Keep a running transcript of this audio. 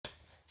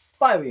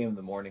5 a.m. in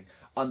the morning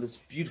on this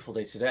beautiful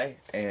day today,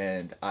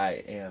 and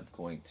I am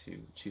going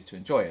to choose to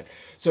enjoy it.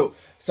 So,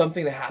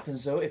 something that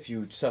happens though, if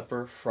you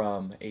suffer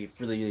from a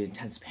really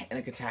intense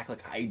panic attack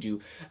like I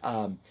do,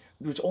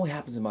 which only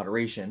happens in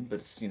moderation, but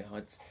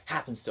it's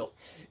happens still,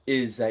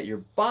 is that your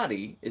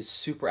body is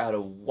super out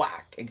of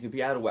whack and can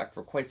be out of whack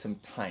for quite some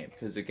time.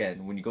 Because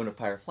again, when you go into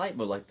fight or flight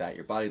mode like that,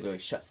 your body literally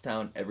shuts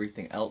down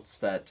everything else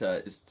that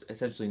is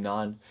essentially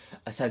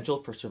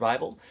non-essential for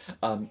survival,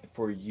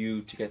 for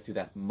you to get through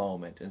that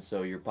moment. And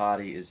so your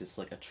body is just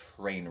like a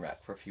train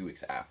wreck for a few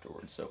weeks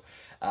afterwards. So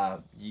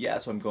yeah,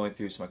 so I'm going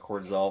through some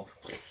cortisol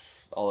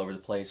all over the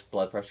place,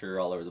 blood pressure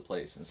all over the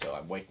place, and so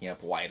I'm waking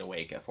up wide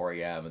awake at 4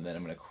 a.m. and then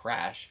I'm gonna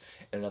crash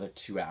in another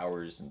 2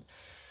 hours, and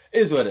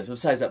it is what it is.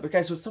 Besides that, but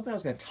guys, so something I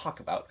was gonna talk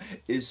about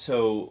is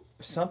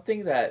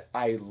something that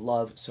I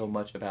love so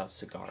much about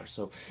cigars.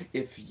 So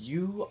if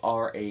you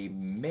are a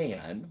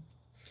man,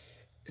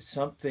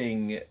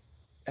 something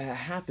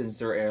happens.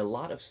 There are a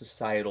lot of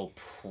societal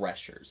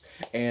pressures,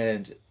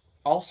 and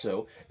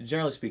also,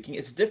 generally speaking,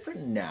 it's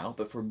different now,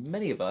 but for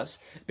many of us,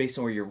 based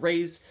on where you're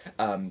raised,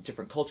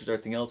 different cultures,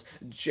 everything else,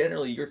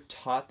 generally you're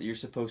taught that you're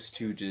supposed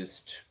to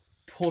just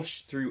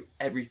push through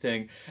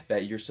everything,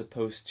 that you're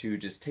supposed to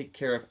just take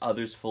care of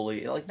others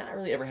fully, and like not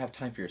really ever have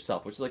time for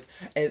yourself, which is like,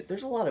 and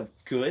there's a lot of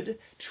good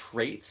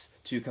traits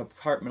to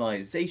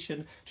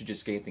compartmentalization, to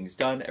just getting things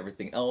done,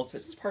 everything else.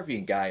 It's just part of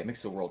being a guy. It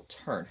makes the world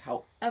turn.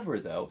 However,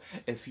 though,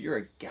 if you're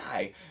a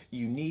guy,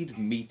 you need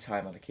me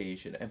time on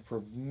occasion. And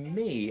for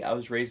me, I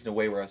was raised in a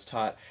way where I was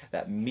taught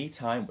that me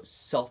time was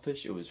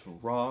selfish. It was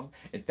wrong.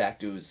 In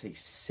fact, it was a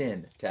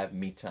sin to have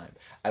me time.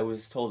 I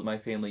was told in my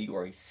family, you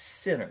are a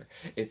sinner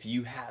if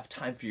you have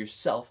time for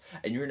yourself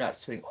and you're not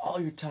spending all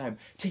your time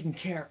taking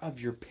care of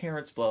your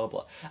parents, blah,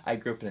 blah, blah. I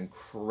grew up in an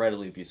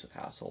incredibly abusive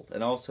household.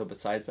 And also,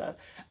 besides that,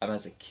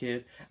 as a kid,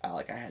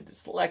 I had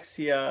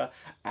dyslexia,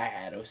 I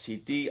had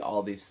OCD,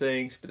 all these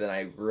things, but then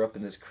I grew up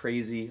in this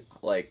crazy,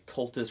 like,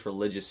 cultist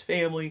religious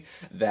family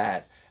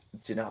that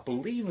did not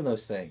believe in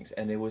those things,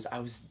 and I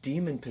was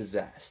demon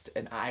possessed,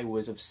 and I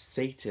was of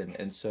Satan,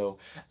 and so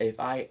if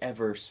I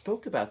ever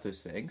spoke about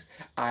those things,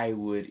 I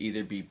would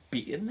either be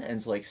beaten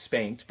and like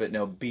spanked, but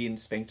no, being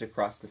spanked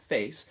across the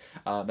face,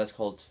 that's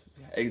called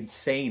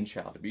insane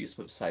child abuse,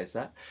 but besides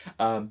that,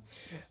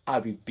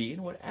 I'd be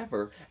beaten,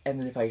 whatever, and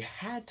then if I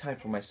had time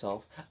for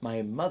myself,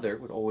 my mother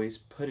would always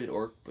put it,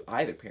 or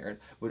either parent,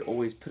 would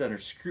always put it under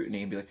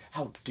scrutiny and be like,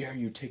 how dare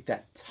you take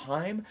that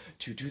time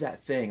to do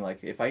that thing,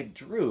 like if I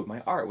drew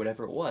my art,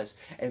 whatever it was.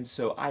 And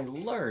so I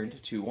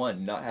learned to,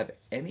 one, not have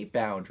any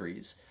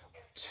boundaries,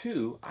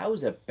 two, I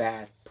was a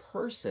bad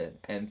person,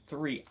 and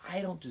three,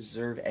 I don't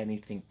deserve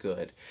anything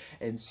good.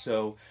 And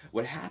so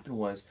what happened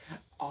was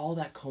all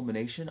that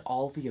culmination,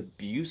 all the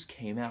abuse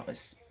came out,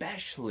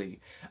 especially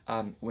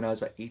when I was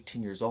about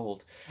 18 years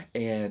old,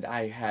 and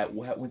I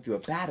went through a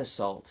bad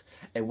assault.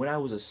 And when I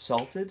was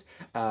assaulted,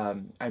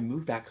 I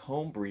moved back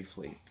home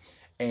briefly.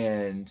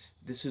 And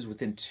this was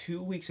within 2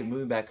 weeks of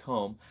moving back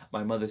home.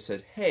 My mother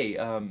said, hey,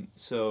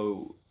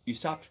 so you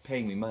stopped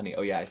paying me money.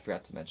 Oh yeah, I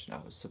forgot to mention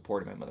I was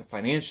supporting my mother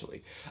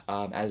financially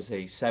as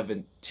a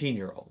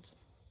 17-year-old.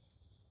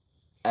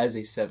 As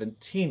a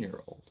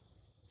 17-year-old.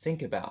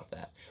 Think about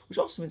that. Which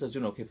also means I was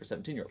doing okay for a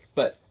 17-year-old.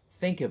 But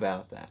think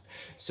about that.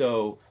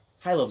 So,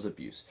 high levels of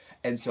abuse.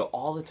 And so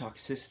all the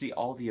toxicity,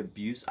 all the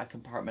abuse, I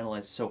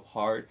compartmentalized so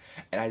hard,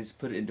 and I just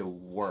put it into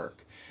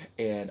work.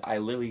 And I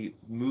literally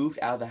moved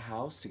out of the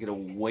house to get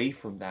away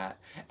from that.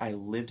 I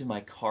lived in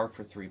my car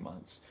for 3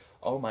 months.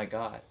 Oh my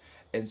God.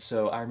 And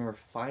so I remember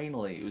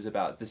finally, it was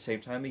about the same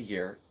time of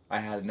year,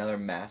 I had another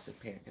massive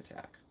panic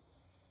attack.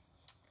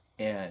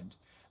 And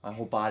my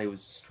whole body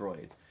was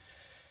destroyed.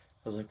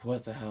 I was like,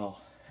 what the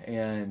hell?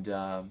 And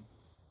I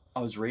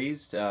was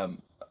raised,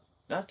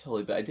 not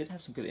totally, but I did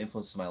have some good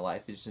influences in my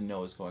life. I just didn't know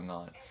what was going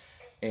on.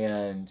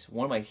 And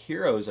one of my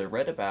heroes I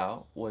read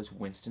about was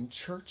Winston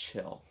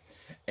Churchill.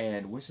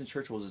 And Winston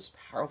Churchill was this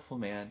powerful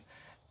man,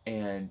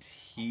 and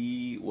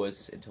he was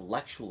this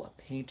intellectual,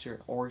 a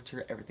painter,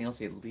 orator, everything else,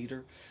 a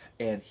leader,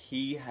 and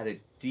he had a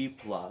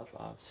deep love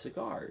of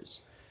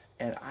cigars.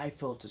 And I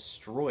felt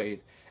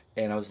destroyed,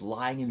 and I was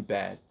lying in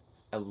bed.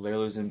 I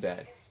literally was in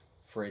bed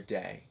for a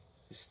day,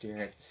 just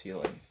staring at the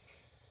ceiling.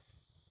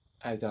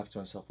 I thought to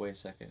myself, wait a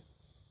second,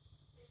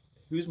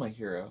 who's my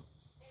hero?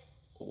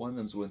 Well, one of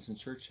them's Winston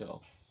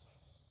Churchill.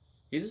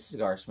 He's a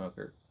cigar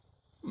smoker.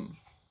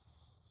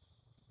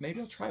 Maybe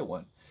I'll try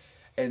one.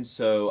 And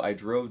so I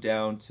drove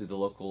down to the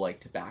local like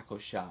tobacco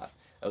shop.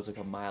 I was like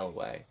a mile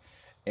away.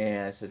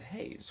 And I said,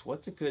 hey, so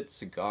what's a good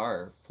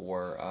cigar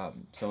for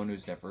someone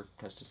who's never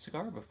touched a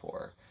cigar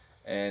before?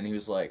 And he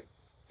was like,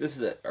 this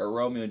is it, a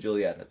Romeo and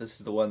Juliet. This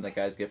is the one that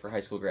guys get for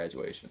high school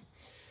graduation.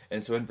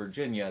 And so in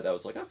Virginia, that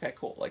was like, okay,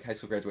 cool. Like high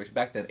school graduation.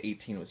 Back then,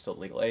 18 was still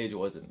legal age. It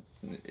wasn't,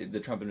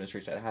 the Trump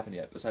administration hadn't happened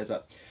yet, besides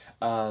that.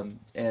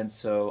 And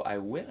so I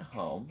went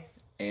home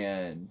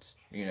and,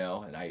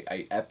 and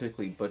I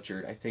epically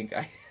butchered, I think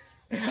I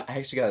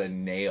actually got a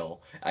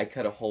nail. I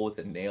cut a hole with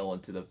a nail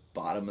into the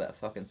bottom of that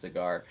fucking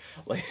cigar.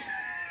 Like,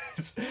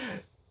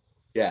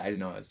 yeah, I didn't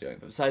know what I was doing.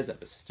 But besides that,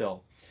 but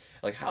still,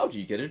 Like, how do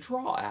you get a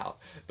draw out?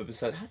 But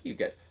besides, how do you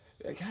get,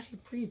 like, how do you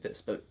breathe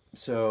this? But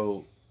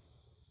so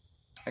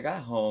I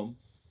got home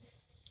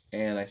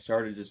and I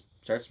started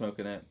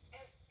smoking it.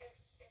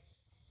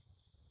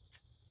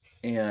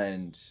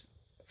 And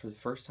for the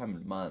first time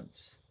in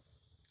months,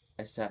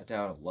 I sat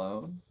down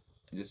alone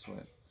and just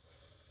went,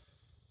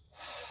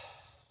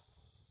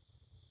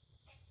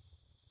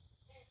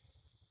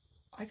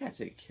 I gotta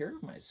take care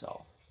of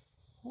myself.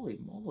 Holy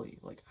moly,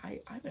 like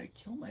I'm gonna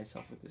kill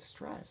myself with this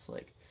stress.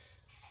 Like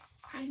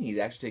I need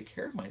to actually take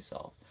care of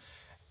myself.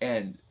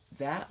 And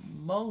that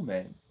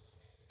moment,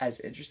 as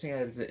interesting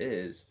as it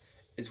is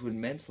when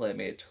mentally I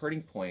made a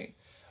turning point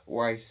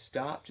where I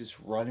stopped just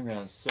running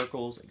around in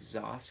circles,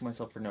 exhausting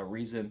myself for no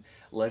reason,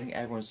 letting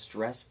everyone's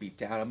stress beat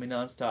down on me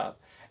nonstop,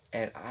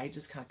 and I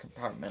just kind of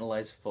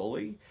compartmentalized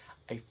fully.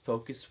 I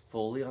focused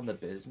fully on the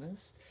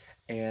business,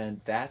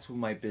 and that's when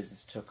my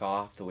business took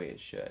off the way it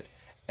should,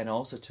 and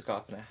also took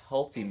off in a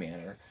healthy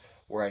manner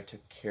where I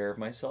took care of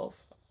myself.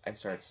 I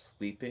started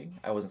sleeping.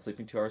 I wasn't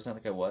sleeping 2 hours a night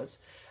like I was.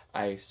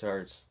 I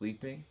started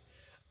sleeping.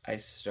 I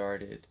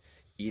started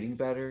eating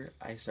better.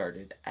 I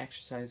started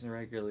exercising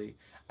regularly.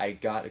 I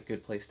got a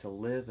good place to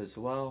live as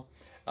well.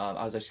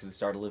 I was actually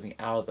started living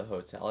out of the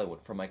hotel. I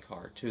went from my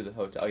car to the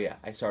hotel. Oh yeah,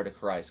 I started a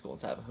karate school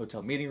inside of a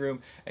hotel meeting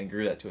room and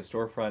grew that to a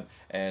storefront.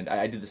 And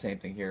I did the same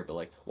thing here, but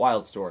like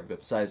wild story.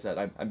 But besides that,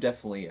 I'm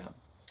definitely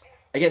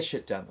I get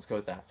shit done. Let's go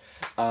with that.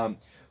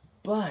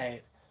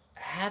 But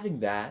having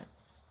that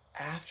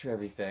after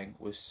everything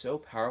was so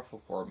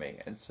powerful for me,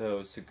 and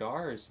so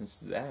cigars since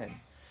then,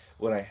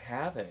 when I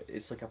have it,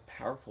 it's like a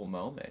powerful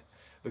moment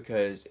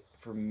because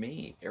for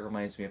me, it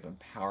reminds me of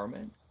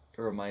empowerment.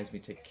 It reminds me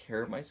to take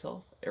care of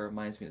myself. It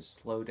reminds me to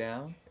slow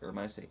down. It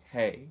reminds me,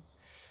 hey,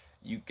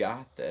 you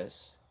got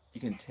this. You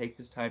can take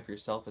this time for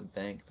yourself and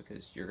think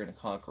because you're going to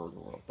conquer the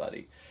world,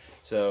 buddy.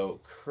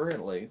 So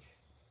currently,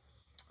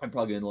 I'm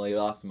probably going to lay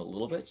off them a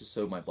little bit just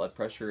so my blood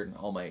pressure and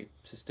all my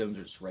systems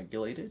are just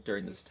regulated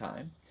during this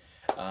time.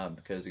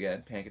 Because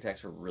again, panic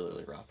attacks are really,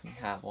 really rough when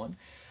you have one.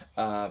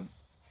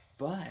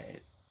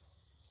 But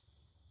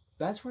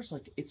that's where it's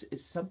like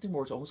it's something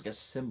where it's almost like a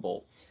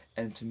symbol,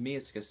 and to me,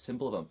 it's like a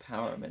symbol of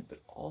empowerment.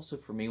 But also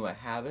for me, when I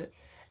have it,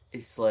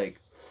 it's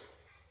like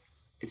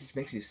it just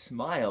makes me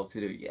smile to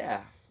do.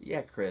 Yeah,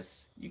 yeah,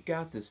 Chris, you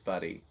got this,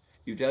 buddy.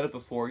 You've done it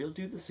before. You'll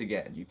do this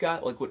again. You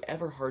got like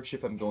whatever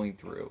hardship I'm going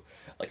through.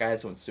 Like I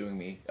had someone suing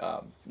me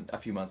a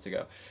few months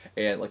ago,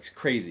 and like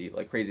crazy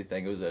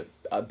thing. It was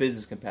a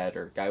business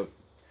competitor guy.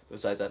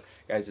 Besides that,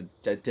 guy's a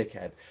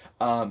dickhead.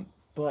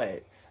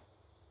 But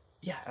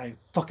yeah, I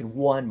fucking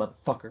won,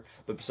 motherfucker.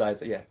 But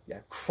besides that, yeah,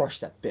 crush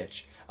that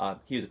bitch.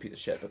 He was a piece of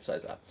shit. But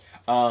besides that,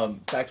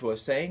 back to what I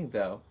was saying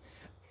though.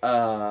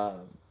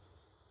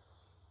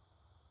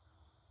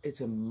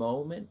 It's a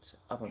moment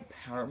of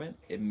empowerment.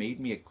 It made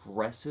me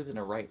aggressive in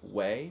a right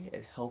way.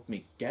 It helped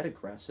me get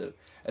aggressive.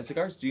 And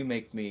cigars do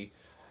make me,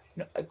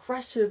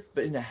 aggressive,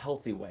 but in a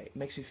healthy way. It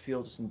makes me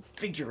feel just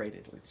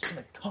invigorated, like just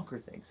want to conquer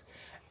things.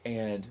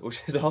 And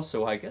which is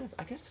also why I get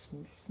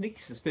a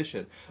sneaky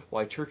suspicion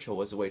why Churchill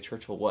was the way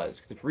Churchill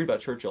was. Because if you read about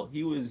Churchill,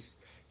 he was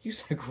an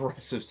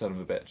aggressive son of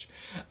a bitch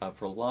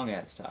for a long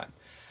ass time.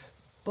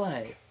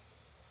 But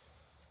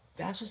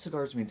that's what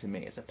cigars mean to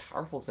me. It's a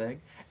powerful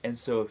thing, and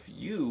so if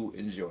you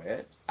enjoy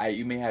it,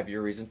 you may have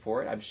your reason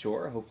for it. I'm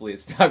sure. Hopefully,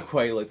 it's not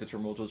quite like the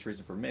tumultuous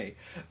reason for me,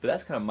 but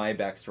that's kind of my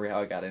backstory, how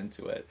I got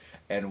into it,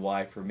 and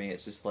why for me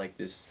it's just like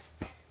this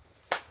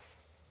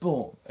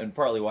boom, and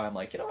partly why I'm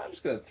like, I'm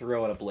just gonna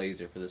throw in a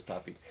blazer for this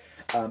puppy.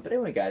 But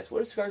anyway, guys, what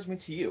do cigars mean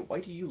to you? Why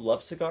do you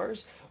love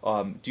cigars?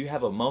 Do you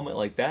have a moment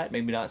like that?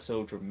 Maybe not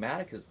so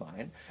dramatic as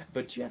mine,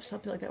 but do you have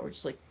something like that where it's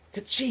just like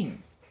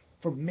ka-ching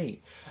for me?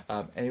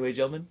 Anyway,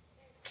 gentlemen.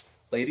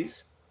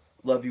 Ladies,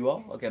 love you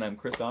all. Again, I'm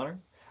Chris Donner.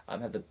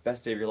 Have the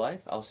best day of your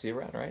life. I'll see you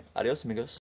around, all right? Adios, amigos.